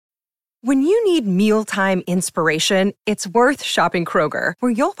When you need mealtime inspiration, it's worth shopping Kroger,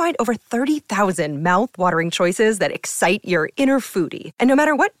 where you'll find over 30,000 mouth-watering choices that excite your inner foodie. And no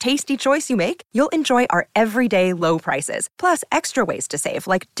matter what tasty choice you make, you'll enjoy our everyday low prices, plus extra ways to save,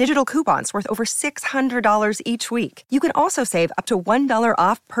 like digital coupons worth over $600 each week. You can also save up to $1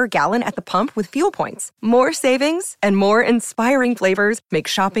 off per gallon at the pump with fuel points. More savings and more inspiring flavors make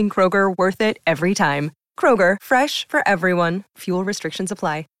shopping Kroger worth it every time. Kroger, fresh for everyone. Fuel restrictions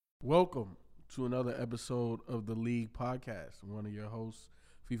apply. Welcome to another episode of the League Podcast. I'm one of your hosts,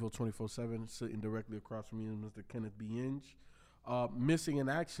 FIFO 24/7, sitting directly across from me is Mr. Kenneth B. Inge. Missing in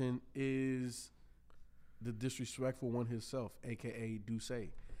action is the disrespectful one himself, a.k.a. Duce.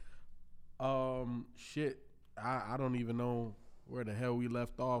 I don't even know where the hell we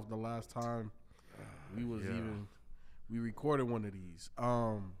left off the last time we recorded one of these.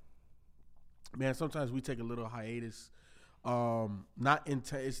 Man, sometimes we take a little hiatus.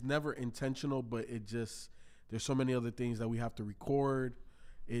 It's never intentional, but there's so many other things that we have to record.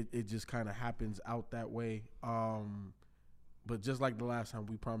 It just kind of happens out that way. But just like the last time,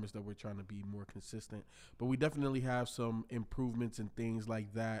 we promised that we're trying to be more consistent, but we definitely have some improvements and things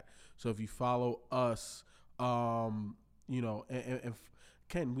like that. So if you follow us, and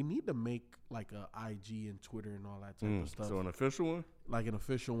Ken, we need to make like a IG and Twitter and all that type of stuff. So an official one? Like an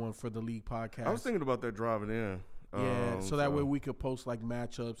official one for the League Podcast. I was thinking about that driving in. Yeah, so that way we could post like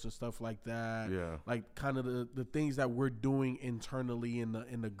matchups and stuff like that. Yeah, like kind of the things that we're doing internally in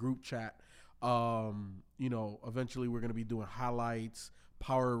the group chat. Eventually we're gonna be doing highlights,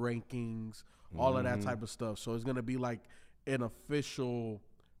 power rankings, all of that type of stuff. So it's gonna be like an official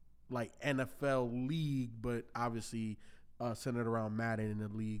like NFL league, but obviously centered around Madden in the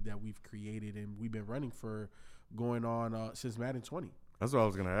league that we've created and we've been running for going on since Madden 20. That's what I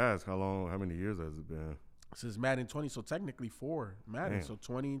was gonna ask. How many years has it been? Since Madden 20, so technically 4 Madden. Damn. So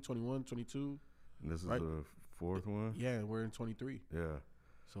 20, 21, 22. And this is the fourth one? Yeah, we're in 23. Yeah.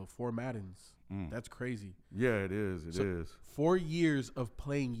 So 4 Maddens. That's crazy. Yeah, it is. It is. 4 years of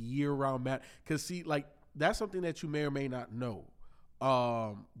playing year-round Madden. Because, see, like, that's something that you may or may not know.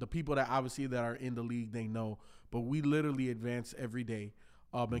 The people that obviously that are in the league, they know. But we literally advance every day.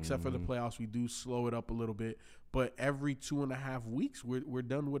 Except for the playoffs, we do slow it up a little bit. But every 2.5 weeks, we're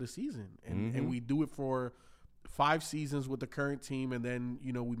done with a season. And we do it for 5 seasons with the current team. And then,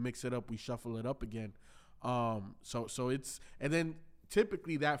 we mix it up. We shuffle it up again. So it's – and then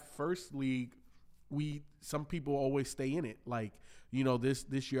typically that first league, some people always stay in it. Like,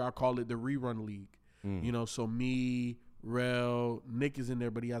 this year I call it the rerun league. So me, Rel, Nick is in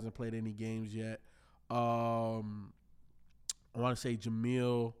there, but he hasn't played any games yet. I want to say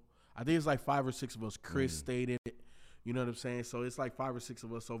Jamil. I think it's like 5 or 6 of us. Chris stayed in it. You know what I'm saying? So it's like 5 or 6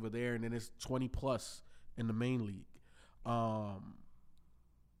 of us over there, and then it's 20 plus in the main league. So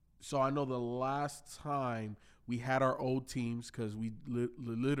I know the last time we had our old teams because we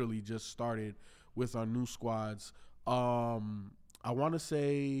literally just started with our new squads. I want to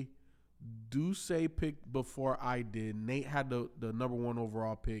say Duce picked before I did. Nate had the number 1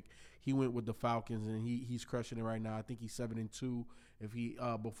 overall pick. He went with the Falcons, and he's crushing it right now. I think he's 7-2 if he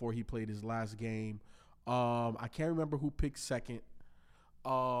before he played his last game. I can't remember who picked second.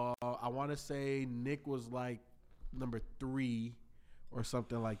 I want to say Nick was like number 3 or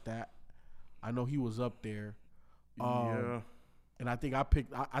something like that. I know he was up there. And I think I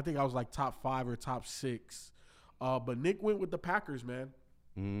was like top 5 or top 6. But Nick went with the Packers, man.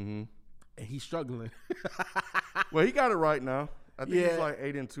 Mm-hmm. And he's struggling. Well, he got it right now. I think he's like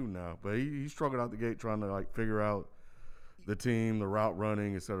 8-2 now, but he struggled out the gate trying to like figure out the team, the route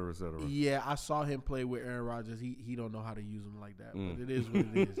running, et cetera, et cetera. Yeah, I saw him play with Aaron Rodgers. He don't know how to use him like that, but it is what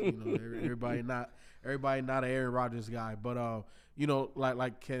it is. Everybody not an Aaron Rodgers guy, but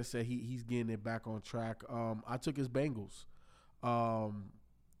like Ken said, he's getting it back on track. I took his Bengals. A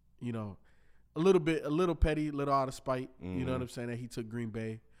little petty, a little out of spite. You know what I'm saying? That he took Green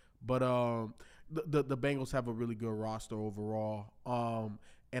Bay, but the Bengals have a really good roster overall.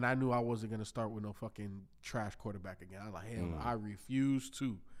 And I knew I wasn't going to start with no fucking trash quarterback again. I was like, hell, I refuse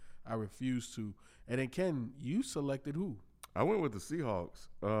to. And then, Ken, you selected who? I went with the Seahawks.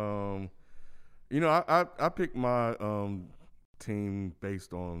 I picked my team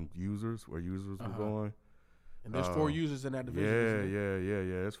based on where users were going. And there's 4 users in that division.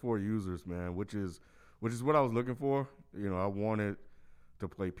 Yeah. It's 4 users, man, which is what I was looking for. I wanted to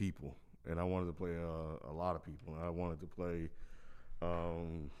play people. And I wanted to play a lot of people. I wanted to play,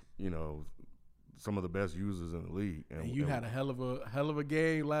 some of the best users in the league. And you had a hell of a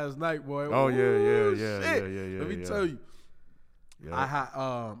game last night, boy. Oh, yeah. Let me tell you. Yeah. I had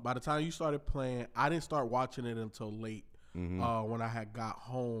by the time you started playing, I didn't start watching it until late when I had got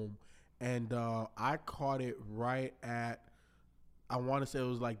home. and I caught it right at, I want to say it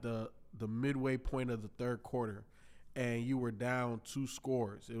was like the midway point of the third quarter, and you were down 2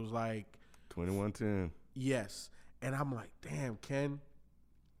 scores. It was like 21-10. Yes, and I'm like, damn, Ken.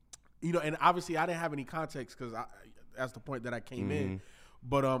 You know, and obviously I didn't have any context because that's the point that I came in.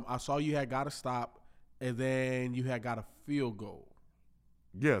 But I saw you had got a stop, and then you had got a field goal.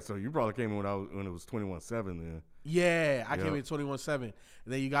 Yeah, so you probably came in when it was 21-7 then. Yeah, I came in 21-7. And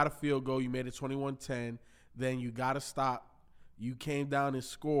then you got a field goal. You made it 21-10. Then you got a stop. You came down and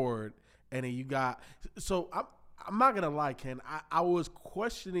scored, and then you got – so I'm not going to lie, Ken. I was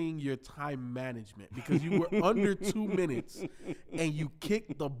questioning your time management because you were under 2 minutes, and you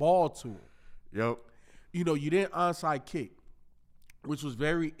kicked the ball to him. Yep. You know, you didn't onside kick, which was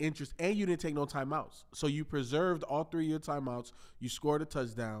very interesting, and you didn't take no timeouts. So you preserved all 3 of your timeouts. You scored a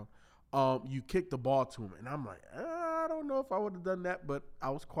touchdown. You kicked the ball to him, and I'm like, I don't know if I would have done that, but I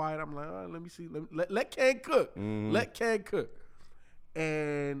was quiet. I'm like, let me see. Let Ken cook. Let Ken cook.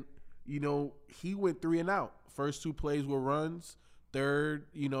 And, you know, he went 3 and out. First 2 plays were runs. Third,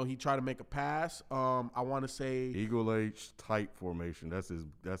 you know, he tried to make a pass. I want to say Eagle H tight formation. That's his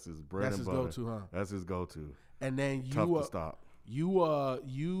bread that's and his butter. go-to, huh? That's his go-to. And then you Tough to stop. You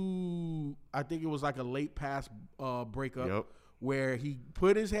I think it was like a late pass breakup. Yep. Where he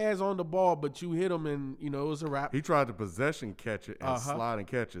put his hands on the ball, but you hit him, and you know it was a wrap. He tried to possession catch it and slide and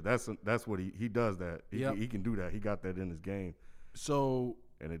catch it. That's what he does that. He can do that. He got that in his game. So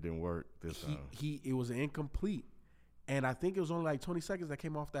and it didn't work this time. It was incomplete, and I think it was only like 20 seconds that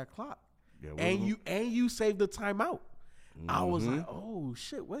came off that clock. Yeah, and you saved the timeout. I was like, oh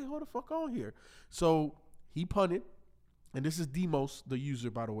shit, wait, hold the fuck on here. So he punted, and this is Demos, the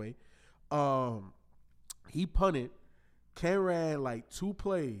user, by the way. He punted. Ken ran like 2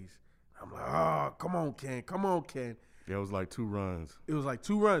 plays. I'm like, oh, come on, Ken. Yeah, it was like 2 runs. It was like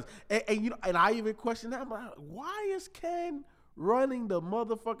 2 runs. And you know, and I even questioned that. I'm like, why is Ken running the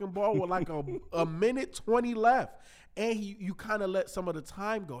motherfucking ball with like a minute 20 left? And you kind of let some of the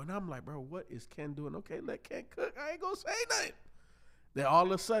time go. And I'm like, bro, what is Ken doing? Okay, let Ken cook. I ain't gonna say nothing. Then all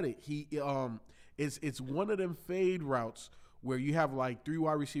of a sudden, it's one of them fade routes where you have like 3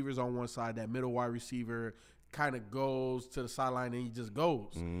 wide receivers on one side, that middle wide receiver kind of goes to the sideline and he just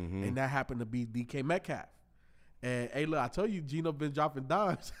goes. And that happened to be DK Metcalf. And, hey, look, I tell you, Gino been dropping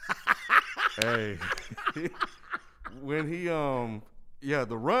dimes. Hey. When he,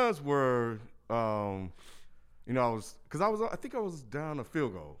 the runs were, you know, I think I was down a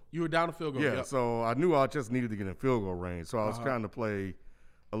field goal. You were down a field goal. Yeah, yep. so I knew I just needed to get in field goal range. So I was trying to play,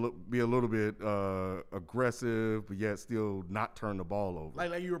 be a little bit aggressive, but yet still not turn the ball over.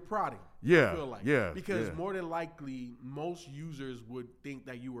 Like you were prodding. Yeah, I feel like. yeah. Because yeah. more than likely, most users would think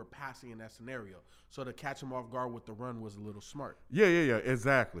that you were passing in that scenario. So to catch him off guard with the run was a little smart. Yeah,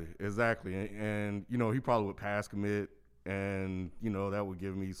 exactly. And you know, he probably would pass commit, and you know that would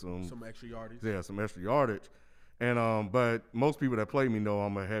give me some extra yardage. Yeah, some extra yardage. And but most people that play me know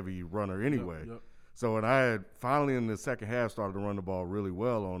I'm a heavy runner anyway. Yep. So when I had finally in the second half started to run the ball really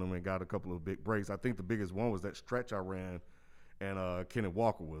well on him and got a couple of big breaks. I think the biggest one was that stretch I ran, and Kenneth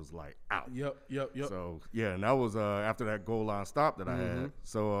Walker was like out. Yep. So yeah, and that was after that goal line stop that I had.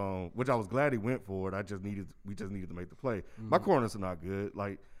 So which I was glad he went for it. We just needed to make the play. My corners are not good.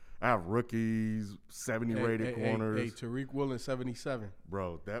 Like I have rookies, 70 rated corners. Hey, Tariq Woolen, 77.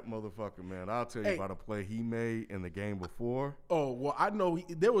 Bro, that motherfucker, man. I'll tell you about a play he made in the game before. Oh, well, I know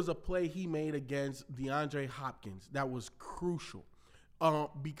there was a play he made against DeAndre Hopkins that was crucial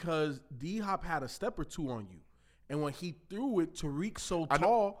because D-Hop had a step or two on you. And when he threw it, Tariq so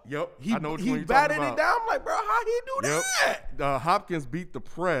tall, I know he batted it down. I'm like, bro, how he do that? Hopkins beat the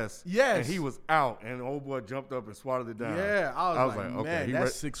press. Yes. And he was out, and old boy jumped up and swatted it down. Yeah, I was like man, okay,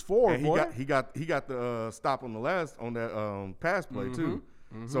 that's 6'4", boy. He got the stop on that pass play too.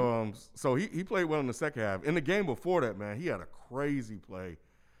 So he played well in the second half. In the game before that, man, he had a crazy play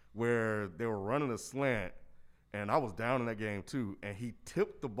where they were running a slant, and I was down in that game too, and he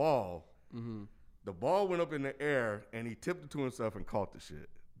tipped the ball. The ball went up in the air, and he tipped it to himself and caught the shit.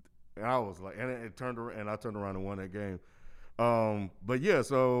 And I was like, and it turned around, and I turned around and won that game. But yeah,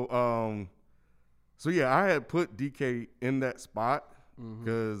 so yeah, I had put DK in that spot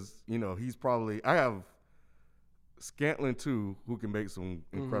because you know he's probably I have Scantling too, who can make some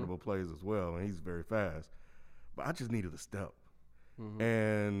incredible plays as well, and he's very fast. But I just needed a step.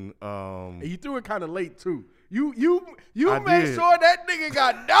 And you threw it kind of late too. You made did. sure that nigga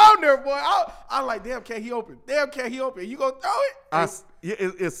got down there, boy. I'm like, damn, can't he open? You gonna throw it?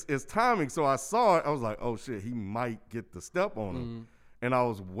 It's timing. So I saw it. I was like, oh shit, he might get the step on him. And I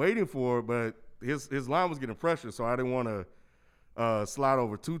was waiting for it, but his line was getting pressure, so I didn't want to slide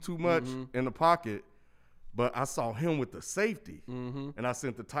over too much in the pocket. But I saw him with the safety, and I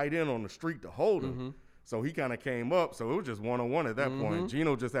sent the tight end on the street to hold him. So he kind of came up. So it was just one-on-one at that point.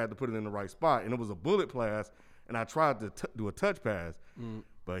 Geno just had to put it in the right spot, and it was a bullet pass, and I tried to do a touch pass.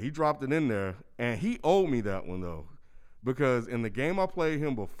 But he dropped it in there, and he owed me that one, though, because in the game I played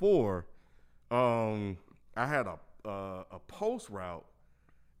him before, I had a post route,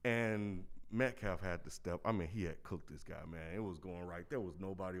 and Metcalf had to step. I mean, he had cooked this guy, man. It was going right. There was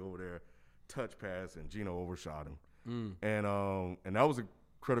nobody over there. Touch pass, and Geno overshot him. And that was a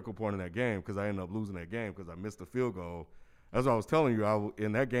critical point in that game because I ended up losing that game because I missed the field goal. As I was telling you,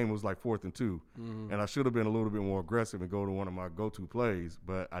 in that game it was like 4th and 2, and I should have been a little bit more aggressive and go to one of my go-to plays,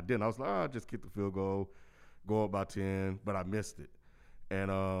 but I didn't. I was like, I'll just kick the field goal, go up by 10, but I missed it. And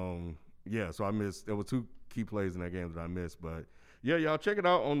so I missed. There were 2 key plays in that game that I missed, but yeah, y'all check it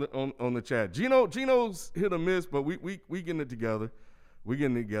out on the chat. Geno's hit or miss, but we getting it together. We're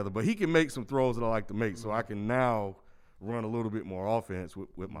getting it together, but he can make some throws that I like to make, so I can now run a little bit more offense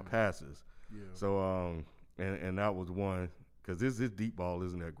with my passes. Yeah. So and that was one because this deep ball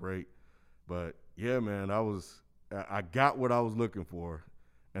isn't that great, but yeah, man, I got what I was looking for,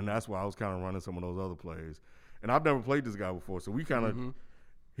 and that's why I was kind of running some of those other plays. And I've never played this guy before, so we kind of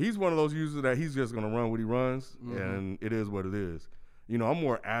he's one of those users that he's just gonna run what he runs, and it is what it is. You know, I'm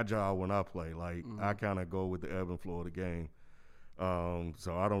more agile when I play. Like I kind of go with the ebb and flow of the game.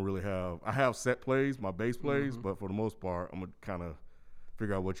 So I don't really I have set plays, my base plays, but for the most part, I'm going to kind of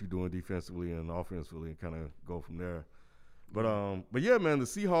figure out what you're doing defensively and offensively and kind of go from there. But yeah, man, the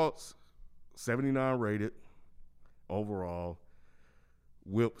Seahawks, 79 rated overall.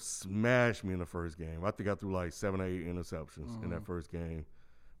 Whip smashed me in the first game. I think I threw like 7 or 8 interceptions in that first game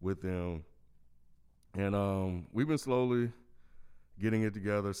with them. And we've been slowly getting it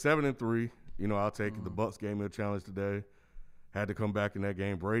together. 7-3. You know, I'll take it. The Bucs gave me a challenge today. Had to come back in that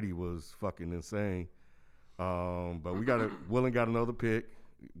game. Brady was fucking insane. But we Willen got another pick,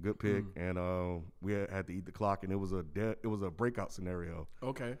 good pick, and we had to eat the clock, and it was a breakout scenario.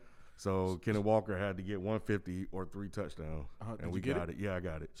 Okay. So Kenneth Walker had to get 150 or 3 touchdowns, and we got it. Yeah, I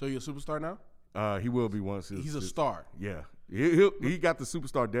got it. So you're a superstar now? He will be once. He's a star. Yeah. He got the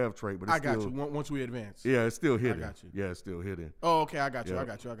superstar dev trait, but it's I got you. Once we advance. Yeah, it's still hidden. I got you. Yeah, it's still hidden. Oh, okay. I got you. Yeah. I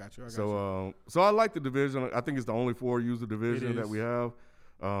got you. So I like the division. I think it's the only 4-user division that we have.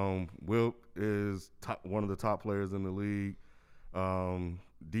 Will is one of the top players in the league.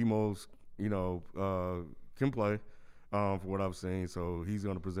 Demos, can play for what I've seen. So he's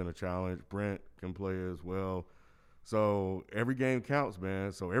going to present a challenge. Brent can play as well. So every game counts,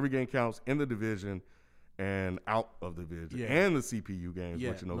 man. So every game counts in the division and out of the division and the CPU games.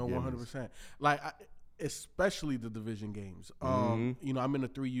 Yeah, no, 100%. Like, especially the division games. I'm in a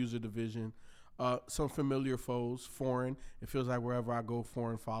 3-user division. Some familiar foes, foreign. It feels like wherever I go,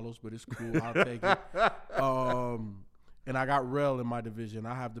 foreign follows, but it's cool. I'll take it. And I got Rel in my division.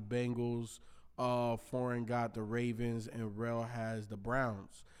 I have the Bengals. Foreign got the Ravens, and Rel has the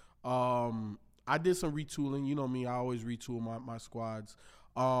Browns. I did some retooling. You know me, I always retool my squads.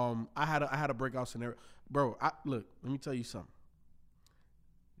 I had a breakout scenario. Bro, look, let me tell you something.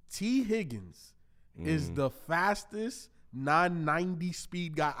 T. Higgins is the fastest 990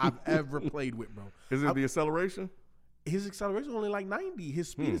 speed guy I've ever played with, bro. Is it the acceleration? His acceleration is only like 90. His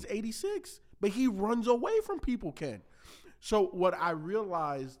speed is 86. But he runs away from people, Ken. So what I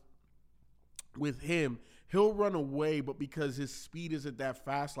realized with him, he'll run away, but because his speed isn't that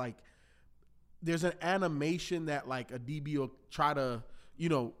fast, like there's an animation that like a DB will try to,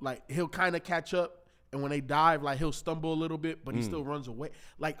 like he'll kind of catch up, and when they dive, like he'll stumble a little bit, but he still runs away.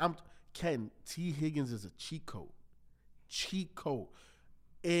 Like Ken, T. Higgins is a cheat code.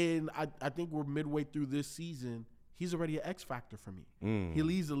 And I think we're midway through this season. He's already an X factor for me. He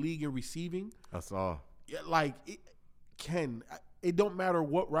leads the league in receiving. I saw. Like, it don't matter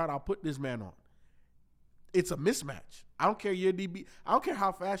what route I'll put this man on. It's a mismatch. I don't care your DB. I don't care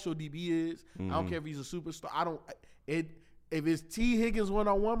how fast your DB is. I don't care if he's a superstar. If it's T. Higgins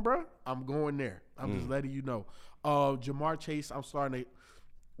 1-on-1, bro, I'm going there. I'm just letting you know. Jamar Chase, I'm starting to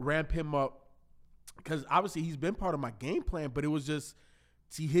ramp him up because obviously he's been part of my game plan, but it was just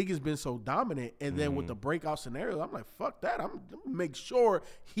T. Higgins been so dominant. And then with the breakout scenario, I'm like, fuck that. I'm going to make sure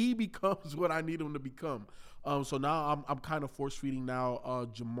he becomes what I need him to become. So now I'm kind of force feeding now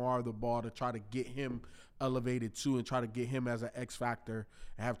Jamar the ball to try to get him elevated too and try to get him as an X factor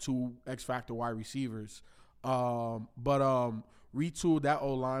and have 2 X factor wide receivers. Retooled that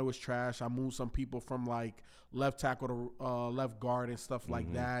O-line was trash. I moved some people from like left tackle to left guard and stuff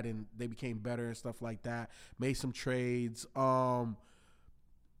like that, and they became better and stuff like that. Made some trades. The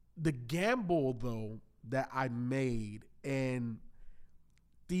gamble though that I made and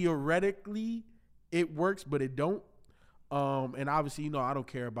theoretically it works, but it don't. And obviously, I don't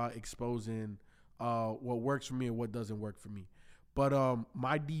care about exposing what works for me and what doesn't work for me. But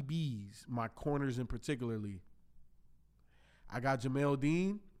my DBs, my corners in particularly, I got Jamel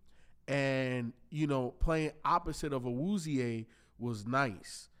Dean, and playing opposite of Awuzie was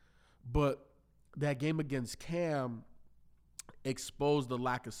nice, but that game against Cam exposed the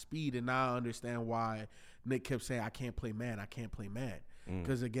lack of speed, and now I understand why Nick kept saying I can't play man,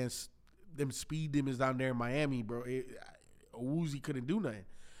 because against them speed demons down there in Miami, bro, Awuzie couldn't do nothing.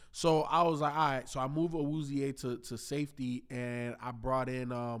 So I was like, all right. So I moved Awuzie to safety, and I brought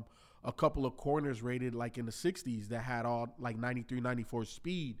in a couple of corners rated like in the 60s that had all like 93, 94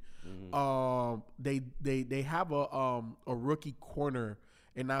 speed. They have a rookie corner,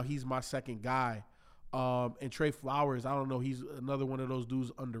 and now he's my second guy. And Trey Flowers, I don't know, he's another one of those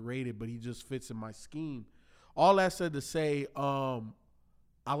dudes underrated, but he just fits in my scheme. All that said to say, I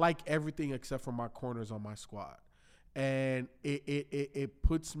like everything except for my corners on my squad. And it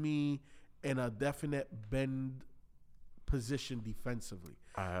puts me in a definite bend position defensively.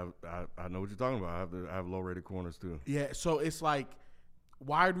 I know what you're talking about. I have low rated corners too. Yeah, so it's like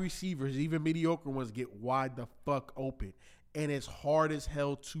wide receivers, even mediocre ones, get wide the fuck open, and it's hard as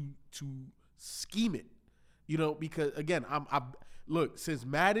hell to scheme it. Because again, I look, since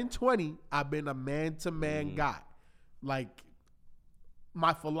Madden 20, I've been a man to man guy. Like,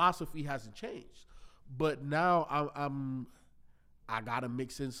 my philosophy hasn't changed. But now I gotta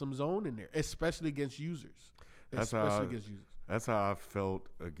mix in some zone in there, especially against users. That's how I felt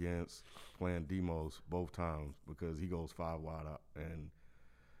against playing Demos both times, because he goes 5 wide out, and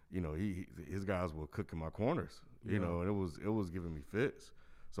his guys were cooking my corners. And it was giving me fits.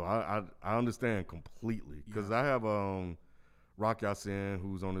 So I understand completely, because I have Rock Ya-Sin,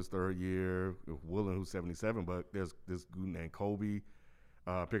 who's on his 3rd year, Willen, who's 77, but there's this dude named Kobe.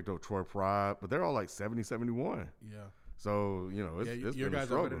 Picked up Troy Pride, but they're all like 70, 71. Yeah. So, it's your been guys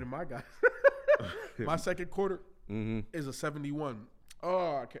a are better than my guys. My second quarter is a 71.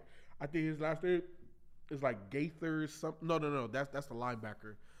 Oh, I think his last name is like Gaither or something. No. That's the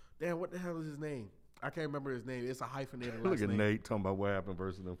linebacker. Damn, what the hell is his name? I can't remember his name. It's a hyphenated last name. Look at Nate talking about what happened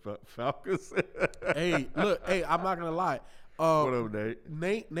versus the Falcons. Hey, I'm not going to lie. What up,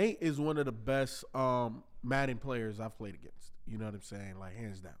 Nate? Nate is one of the best Madden players I've played against. You know what I'm saying? Like,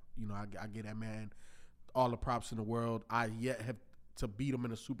 hands down. I get that man all the props in the world. I yet have to beat him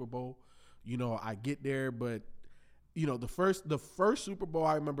in a Super Bowl. I get there, but the first Super Bowl,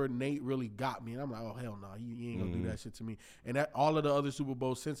 I remember Nate really got me, and I'm like, oh hell no, he ain't gonna do that shit to me. And that all of the other Super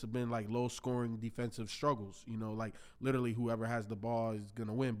Bowls since have been like low scoring defensive struggles. Like literally whoever has the ball is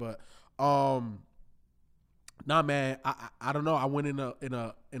gonna win. But nah, man, I don't know. I went in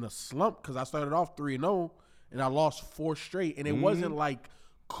a slump because I started off 3-0. And I lost 4 straight, and it wasn't like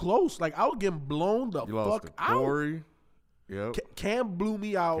close. Like, I was getting blown the fuck out. Corey. Yep. Cam blew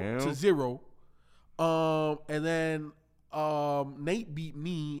me out to 0. And then Nate beat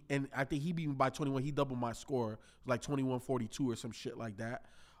me, and I think he beat me by 21. He doubled my score. It was like 21-42 or some shit like that.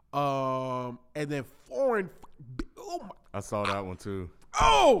 And then I saw that one too.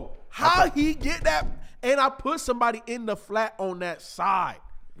 Oh, how he get that? And I put somebody in the flat on that side.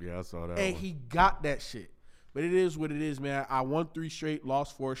 Yeah, I saw that and one. He got that shit. But it is what it is, man. I won 3 straight,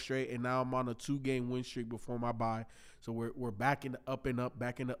 lost 4 straight, and now I'm on a 2-game win streak before my bye. So we're back in the up and up,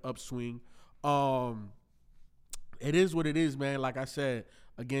 back in the upswing. It is what it is, man. Like I said,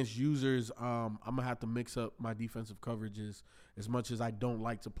 against users, I'm gonna have to mix up my defensive coverages. As much as I don't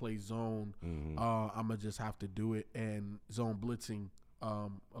like to play zone, I'm gonna just have to do it and zone blitzing a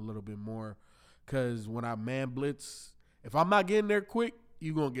little bit more. Cause when I man blitz, if I'm not getting there quick,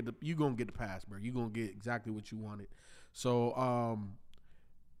 you gonna get the pass, bro. You gonna get exactly what you wanted. So I'm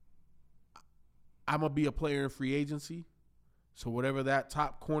gonna be a player in free agency. So whatever that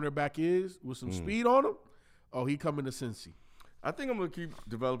top cornerback is with some speed on him, he coming to Cincy. I think I'm gonna keep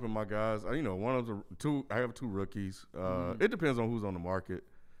developing my guys. One of the two. I have 2 rookies. It depends on who's on the market.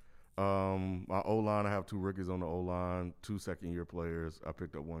 My O-line, I have 2 rookies on the O-line, 2 second-year players. I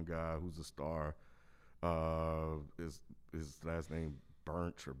picked up one guy who's a star. His last name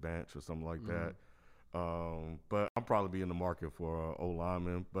Bench or something like that. But I'll probably be in the market for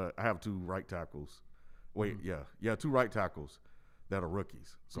O-lineman. But I have 2 right tackles. 2 right tackles that are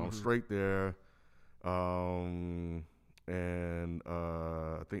rookies. So I'm straight there. And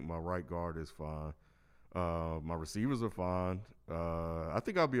I think my right guard is fine. My receivers are fine. I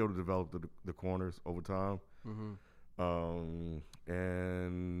think I'll be able to develop the corners over time.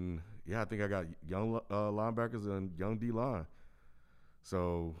 And I think I got young linebackers and young D-line.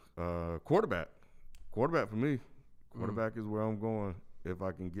 So quarterback for me. Quarterback is where I'm going if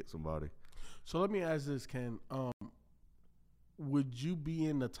I can get somebody. So let me ask this, Ken. Would you be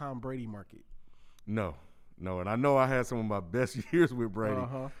in the Tom Brady market? No. And I know I had some of my best years with Brady.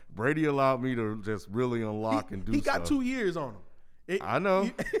 Brady allowed me to just really unlock and do stuff. He got 2 years on him. I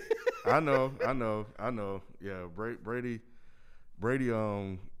know. I know. Yeah, Brady.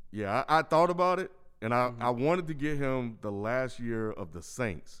 Yeah, I thought about it, and I wanted to get him the last year of the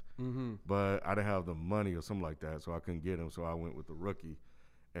Saints, but I didn't have the money or something like that, so I couldn't get him. So I went with the rookie,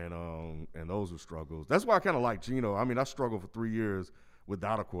 and those were struggles. That's why I kind of like Geno. I mean, I struggled for 3 years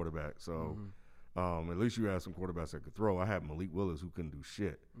without a quarterback, so at least you had some quarterbacks that could throw. I had Malik Willis who couldn't do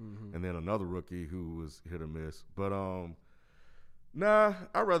shit, and then another rookie who was hit or miss. But nah,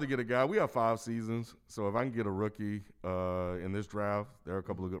 I'd rather get a guy. We have 5 seasons, so if I can get a rookie in this draft, there are a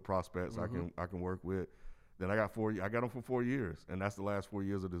couple of good prospects I can work with. Then I got them for 4 years, and that's the last 4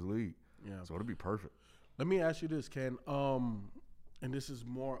 years of this league. Yeah, so it'll be perfect. Let me ask you this, Ken. And this is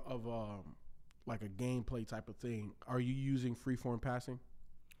more of like a gameplay type of thing. Are you using freeform passing?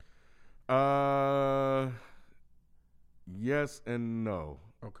 Yes and no.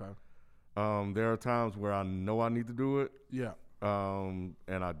 Okay. There are times where I know I need to do it. Yeah. And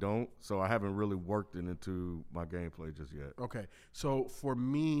I don't, so I haven't really worked it into my gameplay just yet. Okay, so for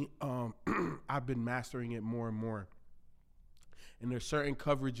me, I've been mastering it more and more, and there's certain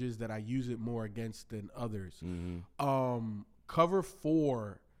coverages that I use it more against than others. Cover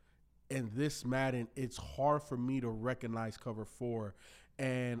 4 in this Madden, it's hard for me to recognize cover 4,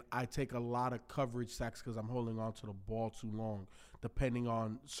 and I take a lot of coverage sacks because I'm holding on to the ball too long, depending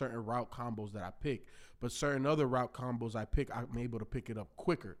on certain route combos that I pick. But certain other route combos I pick, I'm able to pick it up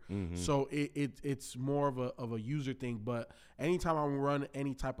quicker. So it's more of a user thing. But anytime I run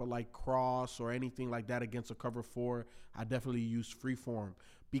any type of like cross or anything like that against a cover 4, I definitely use freeform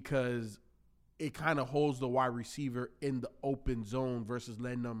because it kind of holds the wide receiver in the open zone versus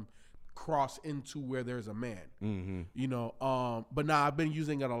letting them cross into where there's a man. You know, but now I've been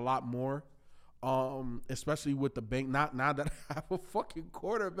using it a lot more. Especially with the bank, now that I have a fucking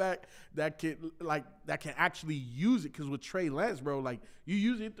quarterback that can actually use it. Because with Trey Lance, bro, like you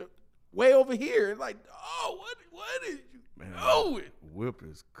use it way over here, and like, oh, what is you doing? Whip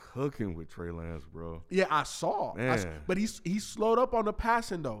is cooking with Trey Lance, bro. Yeah, I saw. But he slowed up on the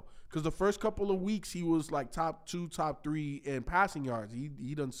passing though, because the first couple of weeks he was like top 2, top 3 in passing yards.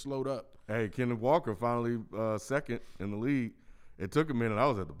 He done slowed up. Hey, Kenneth Walker finally second in the league. It took a minute. I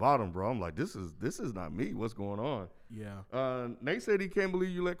was at the bottom, bro. I'm like, this is not me. What's going on? Yeah. Nate said he can't believe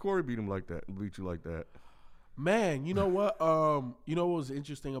you let Corey beat you like that. Man, you know what? You know what was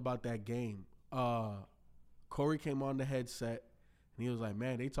interesting about that game? Corey came on the headset and he was like,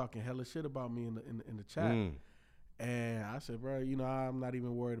 "Man, they talking hella shit about me in the chat." And I said, "Bro, you know, I'm not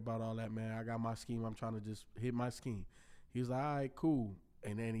even worried about all that, man. I got my scheme. I'm trying to just hit my scheme." He was like, "All right, cool."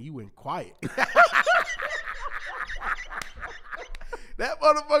 And then he went quiet. That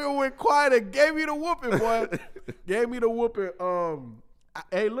motherfucker went quiet and gave me the whooping, boy. Gave me the whooping.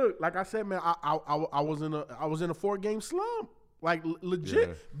 Hey, look, like I said, man, I was in a 4-game slump, like legit.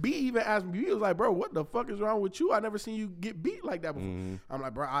 Yeah. B even asked me, he was like, "Bro, what the fuck is wrong with you? I never seen you get beat like that before." I'm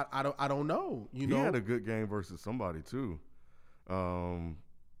like, "Bro, I don't know." You know, he had a good game versus somebody too.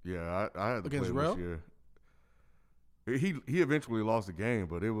 Yeah, I had to play him this year. He eventually lost the game,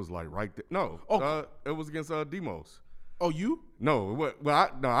 but it was like right there. No, it was against Demos. Oh, you? No,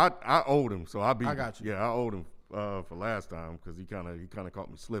 I owed him, so I beat. I got you. Yeah, I owed him for last time because he kind of caught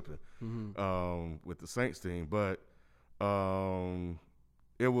me slipping with the Saints team, but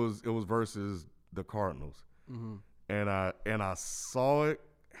it was versus the Cardinals, and I saw it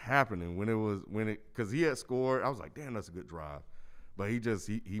happening because he had scored. I was like, damn, that's a good drive, but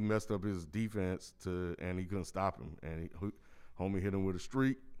he messed up his defense and he couldn't stop him, and homie hit him with a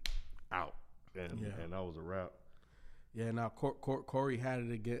streak, out, and that was a wrap. Yeah, now Corey had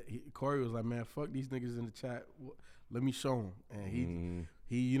it again. Corey was like, "Man, fuck these niggas in the chat. Let me show him." And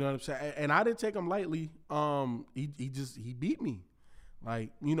he, you know what I'm saying. And I didn't take him lightly. He beat me.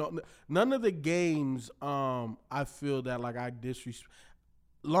 Like, you know, none of the games. I feel that like I disrespect.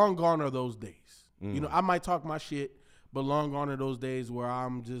 Long gone are those days. You know, I might talk my shit, but long gone are those days where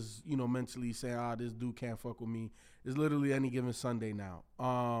I'm just, you know, mentally saying, this dude can't fuck with me. It's literally any given Sunday now.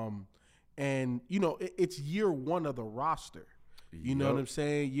 And, you know, it's year 1 of the roster. You know what I'm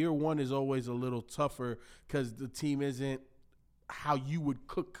saying? Year 1 is always a little tougher because the team isn't how you would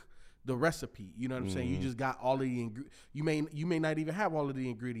cook the recipe. You know what I'm saying? You just got all of the you may not even have all of the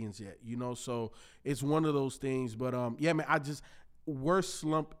ingredients yet, you know? So it's one of those things. But, yeah, man, worst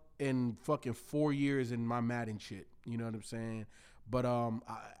slump in fucking 4 years in my Madden shit. You know what I'm saying? But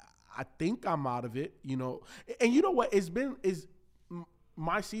I think I'm out of it, you know. And you know what?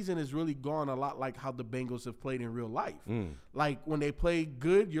 My season has really gone a lot like how the Bengals have played in real life. Like when they play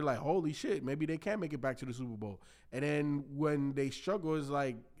good, you're like, holy shit, maybe they can make it back to the Super Bowl. And then when they struggle, it's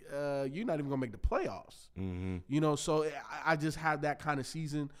like, you're not even gonna make the playoffs. You know, so I just had that kind of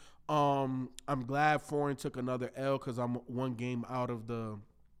season. I'm glad Foreign took another L because I'm one game out of the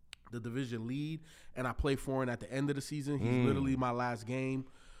division lead, and I play Foreign at the end of the season. He's literally my last game.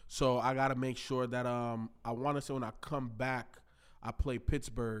 So I got to make sure that I want to say when I come back, I play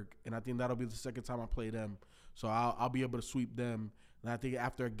Pittsburgh, and I think that'll be the second time I play them. So I'll be able to sweep them. And I think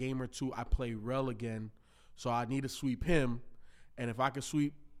after a game or two, I play Rel again. So I need to sweep him. And if I can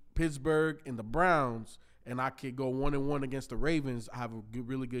sweep Pittsburgh and the Browns, and I could go 1-1 against the Ravens, I have a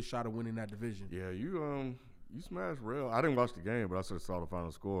really good shot of winning that division. Yeah, you smashed Rel. I didn't watch the game, but I sort of saw the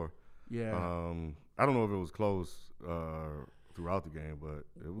final score. Yeah. I don't know if it was close throughout the game, but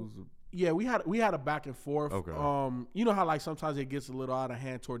it was. Yeah, we had a back and forth. Okay. You know how like sometimes it gets a little out of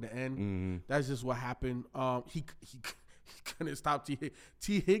hand toward the end. Mm-hmm. That's just what happened. He couldn't stop T.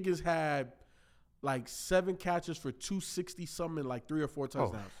 Higgins had like 7 catches for 260 something, like 3 or 4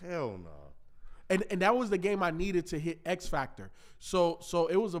 touchdowns. Oh hell no. And that was the game I needed to hit X factor. So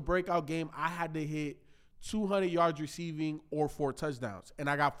it was a breakout game. I had to hit 200 yards receiving or 4 touchdowns, and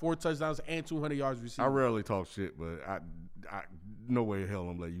I got 4 touchdowns and 200 yards receiving. I rarely talk shit, but I no way in hell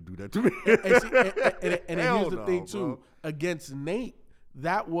I'm letting you do that to me. And here's the thing too, against Nate,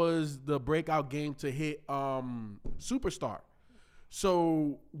 that was the breakout game to hit Superstar.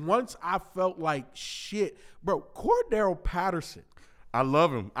 So once I felt like shit, bro, Cordero Patterson. I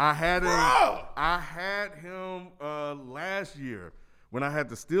love him. I had him last year when I had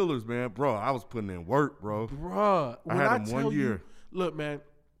the Steelers, man. Bro, I was putting in work, bro. Bruh, I had him 1 year. Look, man,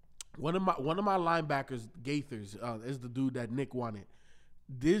 one of my linebackers, Gaithers, is the dude that Nick wanted.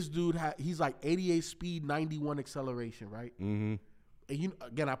 This dude he's like 88 speed, 91 acceleration, right? Mm-hmm. And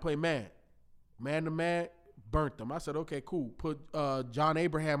again, I play man to man, burnt them. I said, okay, cool. Put John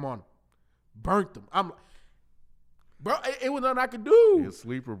Abraham on him, burnt them. I'm. Bro, it was nothing I could do. He's a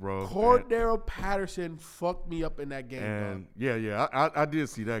sleeper, bro. Cordero Patterson fucked me up in that game, and bro. Yeah, I did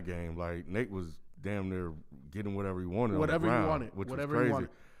see that game. Like, Nate was damn near getting whatever he wanted whatever on the he ground, wanted. which whatever was he crazy.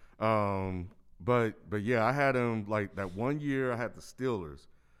 wanted. But yeah, I had him like that 1 year. I had the Steelers.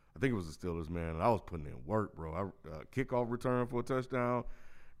 I think it was the Steelers, man. And I was putting in work, bro. Kickoff return for a touchdown,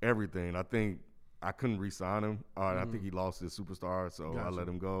 everything. I think I couldn't re-sign him. I think he lost his superstar, so I let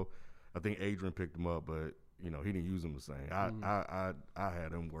him go. I think Adrian picked him up, but he didn't use him the same. I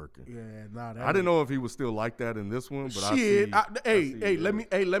had him working. Yeah, I didn't know if he was still like that in this one, but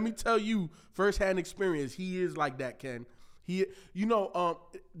let me tell you firsthand experience. He is like that, Ken. He,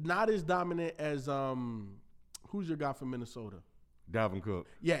 not as dominant as who's your guy from Minnesota? Dalvin Cook.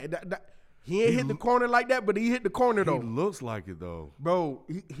 Yeah, he ain't hit the corner like that, but he hit the corner though. He looks like it though, bro.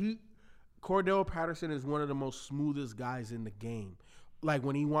 Cordell Patterson is one of the most smoothest guys in the game. Like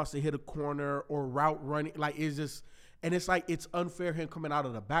when he wants to hit a corner or route running, like it's just, and it's like it's unfair him coming out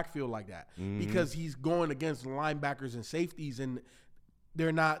of the backfield like that because he's going against linebackers and safeties, and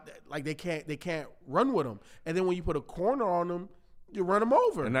they're not like they can't run with him. And then when you put a corner on them, you run them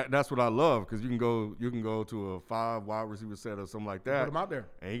over. And that's what I love because you can go to a 5 wide receiver set or something like that. Put him out there,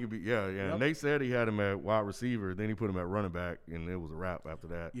 and he could be Yep. And they said he had him at wide receiver, then he put him at running back, and it was a wrap after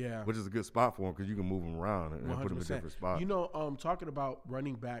that. Yeah, which is a good spot for him because you can move him around and 100%. Put him in different spots. Talking about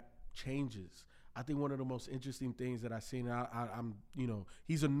running back changes, I think one of the most interesting things that I've seen, I'm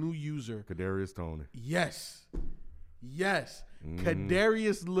he's a new user. Kadarius Toney. Yes.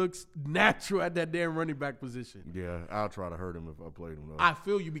 Kadarius looks natural at that damn running back position. Yeah, I'll try to hurt him if I played him though. I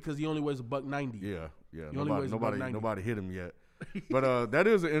feel you because he only weighs $190. Yeah. Nobody hit him yet. But that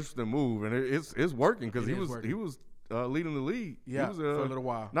is an interesting move, and it's working because he was leading the league. Yeah, he was, for a little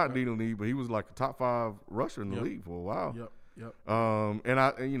while. Not leading the league, but he was like a top 5 rusher in the league for a while. Yep. And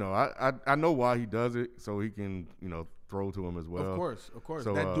I know why he does it, so he can throw to him as well. Of course.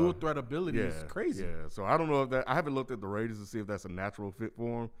 So, that dual threat ability is crazy. Yeah. So I don't know if I haven't looked at the Raiders to see if that's a natural fit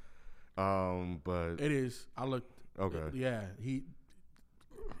for him. But it is. I looked. Okay. Yeah.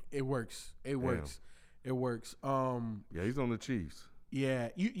 It works. It works. Yeah, he's on the Chiefs. Yeah.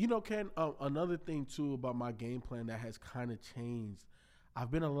 Ken, another thing too about my game plan that has kind of changed.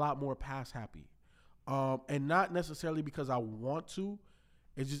 I've been a lot more pass happy. And not necessarily because I want to.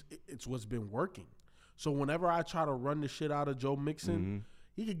 It's what's been working. So whenever I try to run the shit out of Joe Mixon,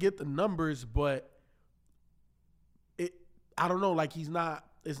 he could get the numbers, but I don't know, like it's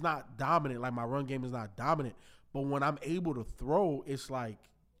not dominant. Like my run game is not dominant. But when I'm able to throw, it's like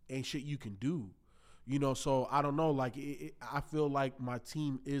ain't shit you can do. So I don't know. Like, I feel like my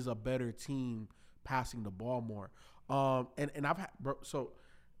team is a better team passing the ball more. And I've had, bro, so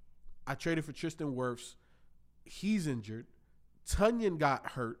I traded for Tristan Wirfs. He's injured. Tunyon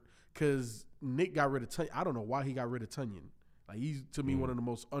got hurt because Nick got rid of Tunyon. I don't know why he got rid of Tunyon. Like, he's, to me, one of the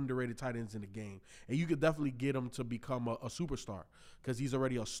most underrated tight ends in the game. And you could definitely get him to become a superstar because he's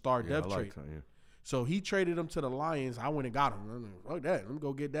already a star depth trade. Tunyon. So he traded him to the Lions. I went and got him. I'm like, fuck that. Let me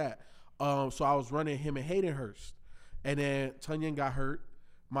go get that. So I was running him and Hayden Hurst. And then Tunyon got hurt.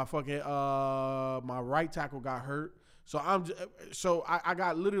 My fucking my right tackle got hurt. So I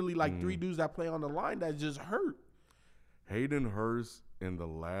got literally like 3 dudes that play on the line that just hurt. Hayden Hurst in the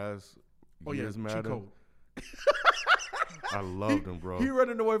last year's Madden. I loved him, bro. He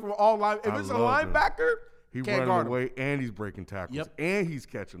running away from all line. If it's a linebacker, he running away and he's breaking tackles and he's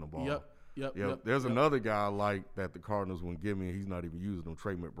catching the ball. Yep. There's another guy like that the Cardinals wouldn't give me. And he's not even using him,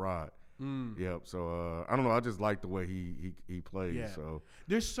 Trey McBride. Yep. So I don't know. I just like the way he plays. Yeah. So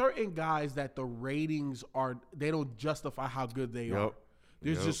there's certain guys that the ratings they don't justify how good they are.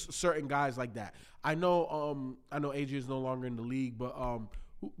 There's just certain guys like that. I know AJ is no longer in the league, but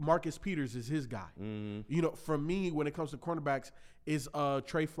Marcus Peters is his guy. For me, when it comes to cornerbacks, is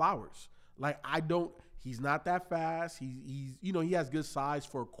Trey Flowers. Like, he's not that fast. He's he has good size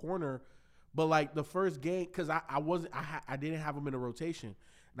for a corner, but like the first game, because I didn't have him in a rotation.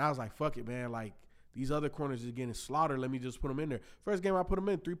 And I was like, fuck it, man. Like, these other corners is getting slaughtered. Let me just put them in there. First game I put them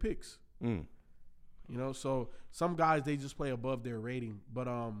in, 3 picks. So some guys, they just play above their rating. But,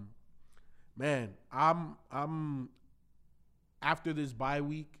 man, I'm after this bye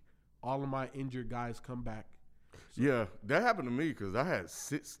week, all of my injured guys come back. So. Yeah, that happened to me because I had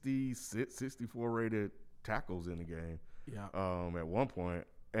 64 rated tackles in the game at one point.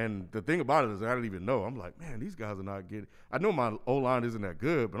 And the thing about it is I didn't even know. I'm like, man, these guys are not getting – I know my O-line isn't that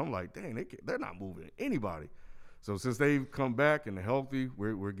good, but I'm like, dang, they're not moving anybody. So since they've come back and they're healthy,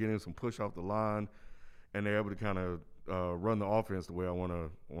 we're getting some push off the line, and they're able to kind of run the offense the way I want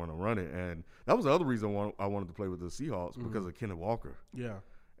to run it. And that was the other reason I wanted to play with the Seahawks because of Kenneth Walker. Yeah.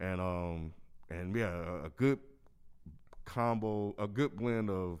 And a good combo, a good blend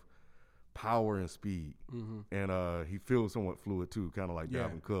of power and speed, and he feels somewhat fluid too, kind of like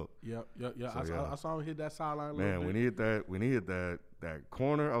Dalvin Cook. Yep. So, I saw him hit that sideline. Man, when he hit that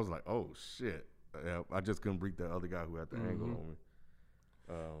corner, I was like, oh shit! I just couldn't beat that other guy who had the angle on me.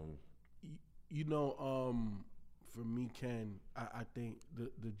 For me, Ken, I think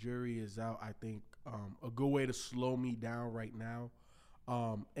the jury is out. I think a good way to slow me down right now.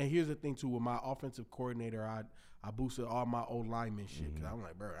 And here's the thing too, with my offensive coordinator, I boosted all my old lineman shit because I'm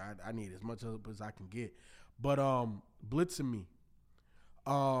like, bro, I need as much help as I can get. But blitzing me,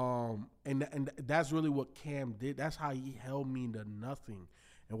 and that's really what Cam did. That's how he held me to nothing,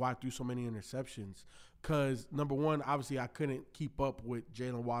 and why I threw so many interceptions. Because number one, obviously I couldn't keep up with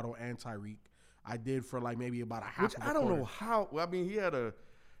Jalen Waddle and Tyreek. I did for like maybe about a half. Which I don't know how. Well, I mean,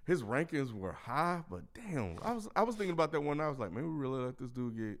 his rankings were high, but damn, I was thinking about that one night. I was like, man, we really let this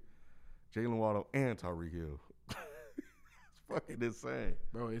dude get Jalen Waddle and Tyreek Hill. It's fucking insane,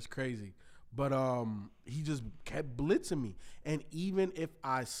 bro. It's crazy. But he just kept blitzing me, and even if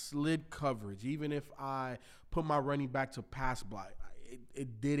I slid coverage, even if I put my running back to pass block,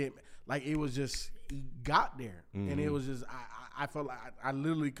 it didn't. Like, it was just he got there, and it was just I felt like I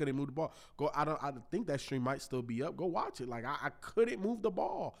literally couldn't move the ball. I think that stream might still be up. Go watch it. Like, I couldn't move the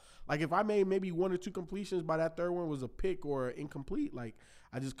ball. Like, if I made maybe 1 or 2 completions, by that third one was a pick or incomplete. Like,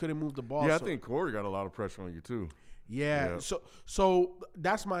 I just couldn't move the ball. Yeah, I think Corey got a lot of pressure on you too. Yeah. So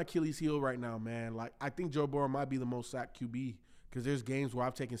that's my Achilles heel right now, man. Like, I think Joe Burrow might be the most sacked QB because there's games where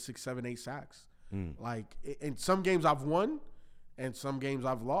I've taken 6, 7, 8 sacks. Like, in some games I've won, and some games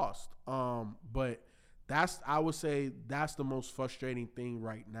I've lost. But I would say that's the most frustrating thing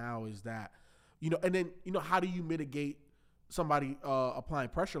right now is that, and then, how do you mitigate somebody applying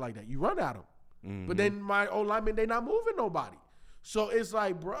pressure like that? You run at them. But then my old linemen, they not moving nobody. So it's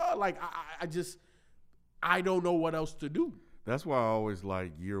like, bro, like I don't know what else to do. That's why I always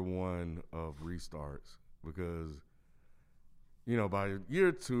like year one of restarts because, by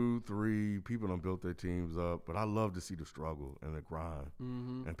year 2, 3, people done built their teams up. But I love to see the struggle and the grind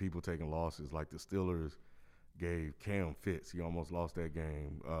and people taking losses. Like the Steelers gave Cam fits. He almost lost that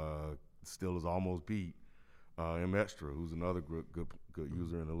game. Steelers almost beat M. Extra, who's another good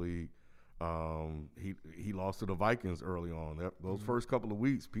user in the league. He lost to the Vikings early on. Those first couple of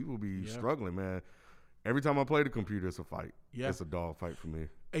weeks, people be struggling, man. Every time I play the computer, it's a fight. Yeah. It's a dog fight for me.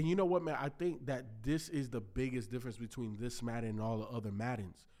 And you know what, man? I think that this is the biggest difference between this Madden and all the other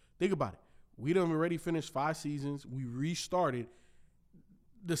Maddens. Think about it. We done already finished 5 seasons. We restarted.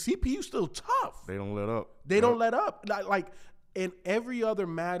 the CPU still tough. They don't let up. They don't let up. Like in every other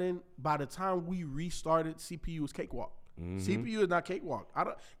Madden, by the time we restarted, CPU was cakewalk. CPU is not cakewalk.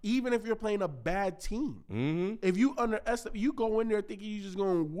 Even if you're playing a bad team, if you underestimate, you go in there thinking you're just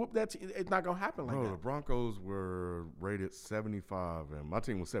gonna whoop that team, it's not gonna happen like that. The Broncos were rated 75, and my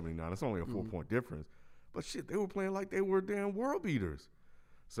team was 79. It's only a 4-point difference, but shit, they were playing like they were damn world beaters.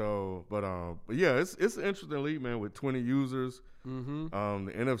 So, but yeah, it's an interesting league, man, with 20 users. The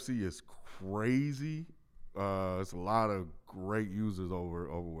NFC is crazy. It's a lot of great users over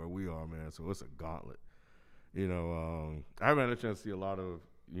where we are, man. So it's a gauntlet. You know, I haven't had a chance to see a lot of,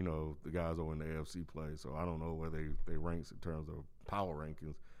 you know, the guys over in the AFC play, so I don't know where they ranks in terms of power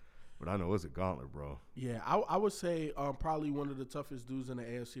rankings, but I know it's a gauntlet, bro. Yeah, I would say probably one of the toughest dudes in the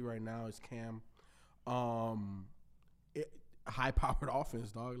AFC right now is Cam. High-powered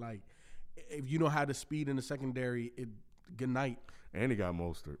offense, dog. Like, if you don't have the speed in the secondary, good night. And he got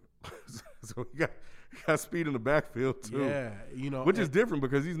Mostert. So he got speed in the backfield, too. Yeah, you know. Which is different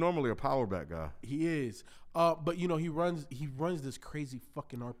because he's normally a power back guy. He is. But, you know, he runs this crazy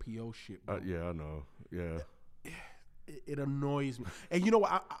fucking RPO shit, bro. Yeah, I know. Yeah. It annoys me. And, you know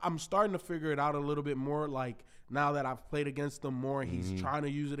what? I'm starting to figure it out a little bit more. Like, now that I've played against him more, he's trying to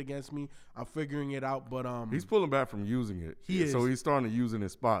use it against me. I'm figuring it out. But he's pulling back from using it. He is. So he's starting to use it in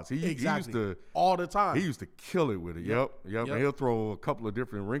spots. He used to all the time. He used to kill it with it. Yep. And he'll throw a couple of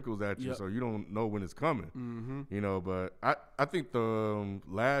different wrinkles at you, so you don't know when it's coming. You know, but I think the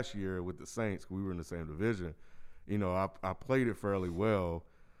last year with the Saints, we were in the same division. You know, I played it fairly well.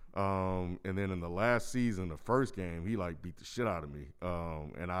 And then in the last season, the first game, he like beat the shit out of me.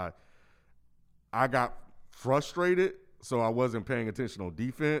 And I got frustrated, so I wasn't paying attention on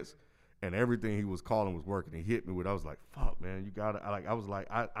defense, and everything he was calling was working. He hit me with, I was like, fuck, man, you got to, I was like,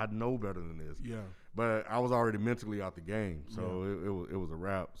 I know better than this. Yeah. But I was already mentally out the game, so it was a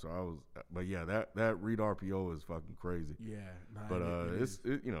wrap. So but yeah, that read RPO is fucking crazy. Yeah. But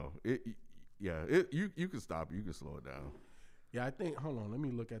you can stop it. You can slow it down. Yeah, I think. Hold on, let me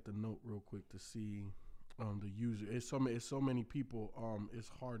look at the note real quick to see the user. It's so many people.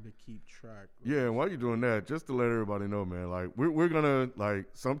 It's hard to keep track. Yeah, and while you're doing that, just to let everybody know, man, like we're gonna like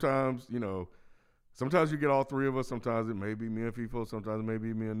sometimes, you know, sometimes you get all three of us. Sometimes it may be me and FIFO. Sometimes it may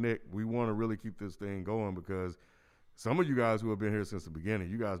be me and Nick. We want to really keep this thing going because some of you guys who have been here since the beginning,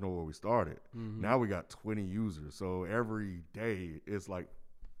 you guys know where we started. Now we got 20 users, so every day it's like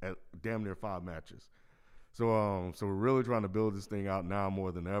at damn near 5 matches. So we're really trying to build this thing out now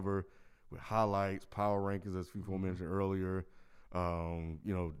more than ever with highlights, power rankings, as FIFO mentioned earlier,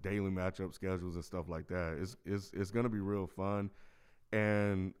 you know, daily matchup schedules and stuff like that. It's going to be real fun.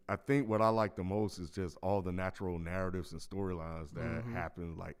 And I think what I like the most is just all the natural narratives and storylines that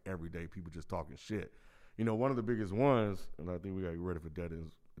happen like every day, people just talking shit. You know, one of the biggest ones, and I think we got to get ready for Dead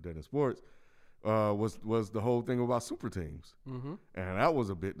in Sports, was the whole thing about super teams. And that was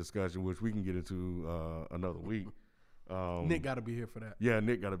a big discussion, which we can get into another week. Nick got to be here for that. Yeah,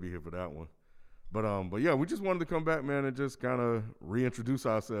 Nick got to be here for that one. But yeah, we just wanted to come back, man, and just kind of reintroduce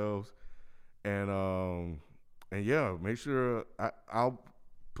ourselves. And yeah, make sure I'll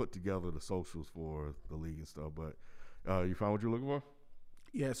put together the socials for the league and stuff. But you found what you're looking for?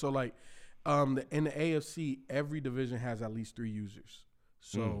 Yeah, so like in the AFC, every division has at least 3 users.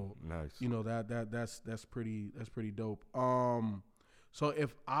 So nice. You know that's pretty dope. So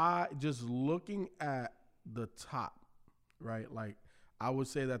if I just looking at the top, right? Like I would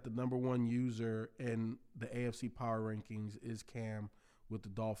say that the number 1 user in the AFC power rankings is Cam with the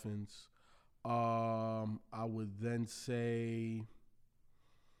Dolphins. I would then say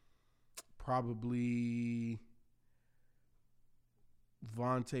probably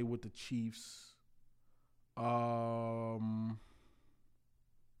Vontae with the Chiefs. I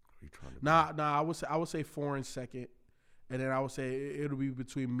would say 4 in second, and then I would say it'll be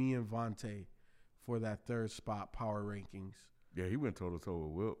between me and Vontae for that 3rd spot power rankings. Yeah, he went toe to toe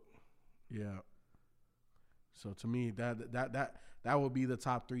with Wilt. Yeah. So to me, that would be the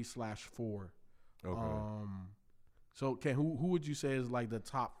top 3/4. Okay. So Ken, who would you say is like the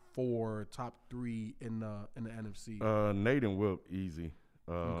top 3 in the NFC? Nate and Wilt, easy.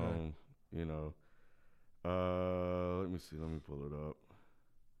 Okay. You know. Let me see. Let me pull it up.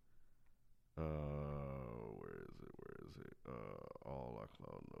 Where is it? All our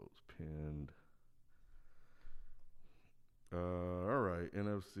cloud notes pinned. All right,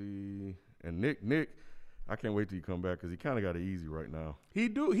 NFC and Nick. I can't wait till you come back because he kind of got it easy right now. He's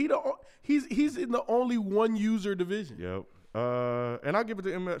in the only 1 user division. Yep. And I'll give it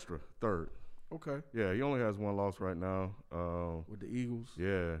to M Extra 3rd. Okay. Yeah, he only has 1 loss right now. With the Eagles.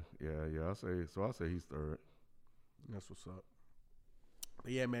 Yeah. I'll say he's 3rd. That's what's up.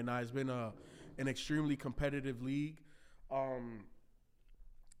 But yeah, man, it's been an extremely competitive league.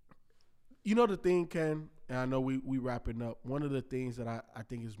 You know the thing, Ken, and I know we wrapping up. One of the things that I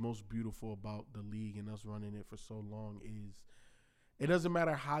think is most beautiful about the league and us running it for so long is it doesn't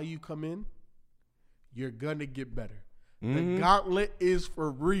matter how you come in, you're gonna get better. The gauntlet is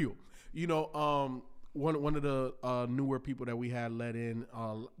for real. You know, one of the newer people that we had let in,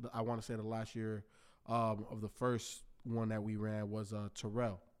 I want to say the last year of the first one that we ran was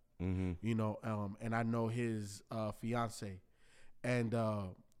Terrell. You know, and I know his fiance, and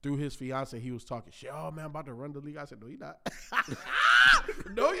through his fiance, he was talking shit. Oh man, I'm about to run the league. I said, no, you not.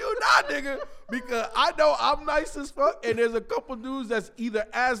 No, you not, nigga. Because I know I'm nice as fuck, and there's a couple dudes that's either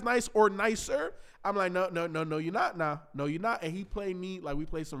as nice or nicer. I'm like, no, you're not now. No, you're not. And he played me, like we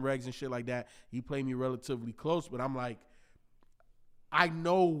played some regs and shit like that. He played me relatively close, but I'm like, I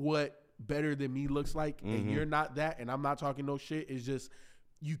know what better than me looks like, and you're not that, and I'm not talking no shit. It's just,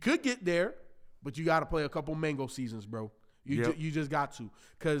 you could get there, but you got to play a couple mango seasons, bro. You just got to.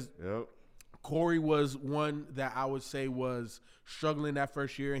 Because Corey was one that I would say was struggling that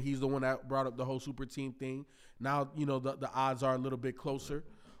first year, and he's the one that brought up the whole super team thing. Now, you know, the odds are a little bit closer.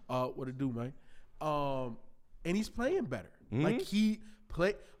 What it do, man? And he's playing better. Like,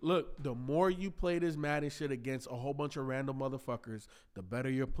 look, the more you play this Madden shit against a whole bunch of random motherfuckers, the better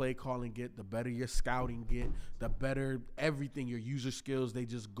your play calling get, the better your scouting get, the better everything, your user skills, they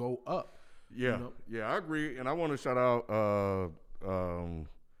just go up. Yeah, you know? Yeah, I agree. And I want to shout out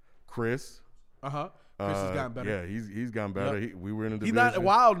Chris. Chris has gotten better. Yeah, he's gotten better. Yep. We were in the He's division. not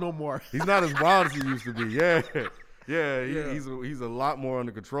wild no more. He's not as wild as he used to be. He's a lot more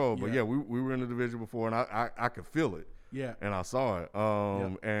under control. But we were in the division before, and I could feel it. Yeah, and I saw it.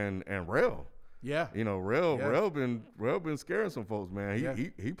 And Rel. Yeah, you know, Rel been scaring some folks,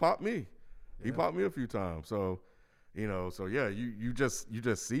 man. He popped me. He popped me a few times. So. You know, you just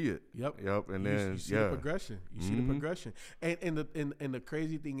see it. Yep. And then you see the progression. You see the progression. And the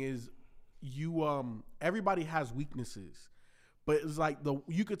crazy thing is, everybody has weaknesses, but it's like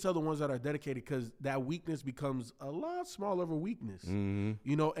you could tell the ones that are dedicated because that weakness becomes a lot smaller of a weakness. You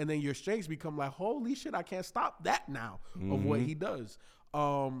know, and then your strengths become like, holy shit, I can't stop that now of what he does.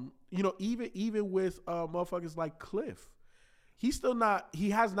 You know, even with motherfuckers like Cliff, he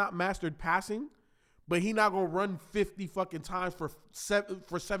has not mastered passing. But he not gonna run 50 fucking times for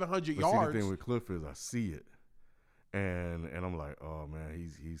 700 yards. See, the thing with Cliff is I see it, and I'm like, oh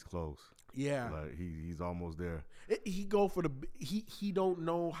man, he's close. Yeah, like he's almost there. He don't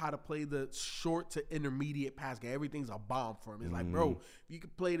know how to play the short to intermediate pass game. Everything's a bomb for him. It's like, bro, if you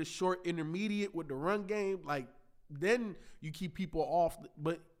could play the short intermediate with the run game, like then you keep people off.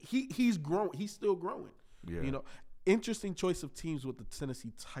 But he's growing. He's still growing. Yeah, you know, interesting choice of teams with the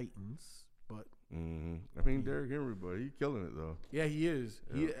Tennessee Titans, but. I mean, Derrick Henry, but he killing it though. Yeah, he is.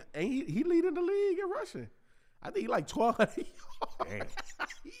 Yeah. He leading the league in rushing. I think he like 1,200 yards.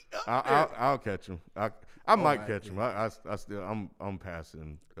 I'll catch him. I might catch him. I'm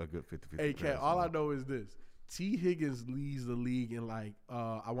passing a good 50-50. Hey, Cat, all I know is this: T. Higgins leads the league in like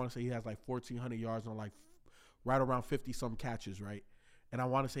I want to say he has like 1,400 yards on like right around 50 some catches, right? And I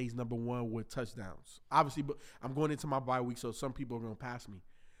want to say he's number one with touchdowns. Obviously, but I'm going into my bye week, so some people are gonna pass me.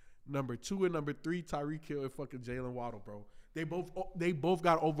 Number 2 and number 3, Tyreek Hill and fucking Jalen Waddle, bro. They both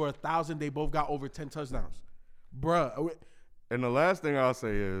got over 1,000. They both got over 10 touchdowns, bruh. And the last thing I'll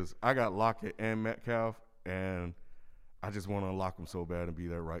say is I got Lockett and Metcalf, and I just want to unlock them so bad and be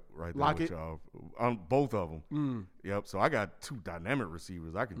there right there with y'all. Both of them. Yep. So I got 2 dynamic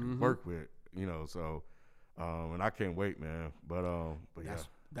receivers I can do work with, you know. So, and I can't wait, man. But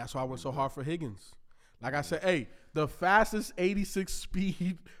that's why I went so hard for Higgins. Like I said, hey, the fastest 86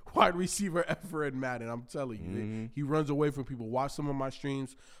 speed wide receiver ever in Madden. I'm telling you. He runs away from people. Watch some of my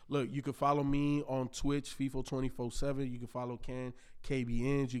streams. Look, you can follow me on Twitch, FIFO247. You can follow Ken,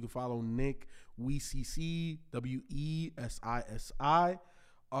 KBNs. You can follow Nick, WeCC, WESISI.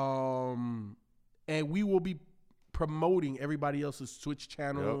 And we will be promoting everybody else's Twitch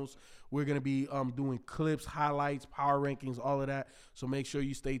channels. Yep. We're going to be doing clips, highlights, power rankings, all of that. So make sure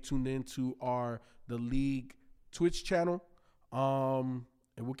you stay tuned in to the League Twitch channel. And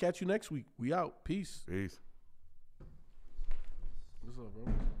we'll catch you next week. We out. Peace. Peace. What's up, bro?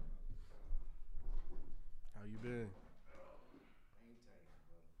 How you been?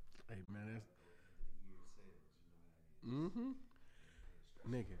 Hey, man.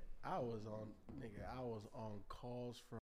 Nigga, I was on calls from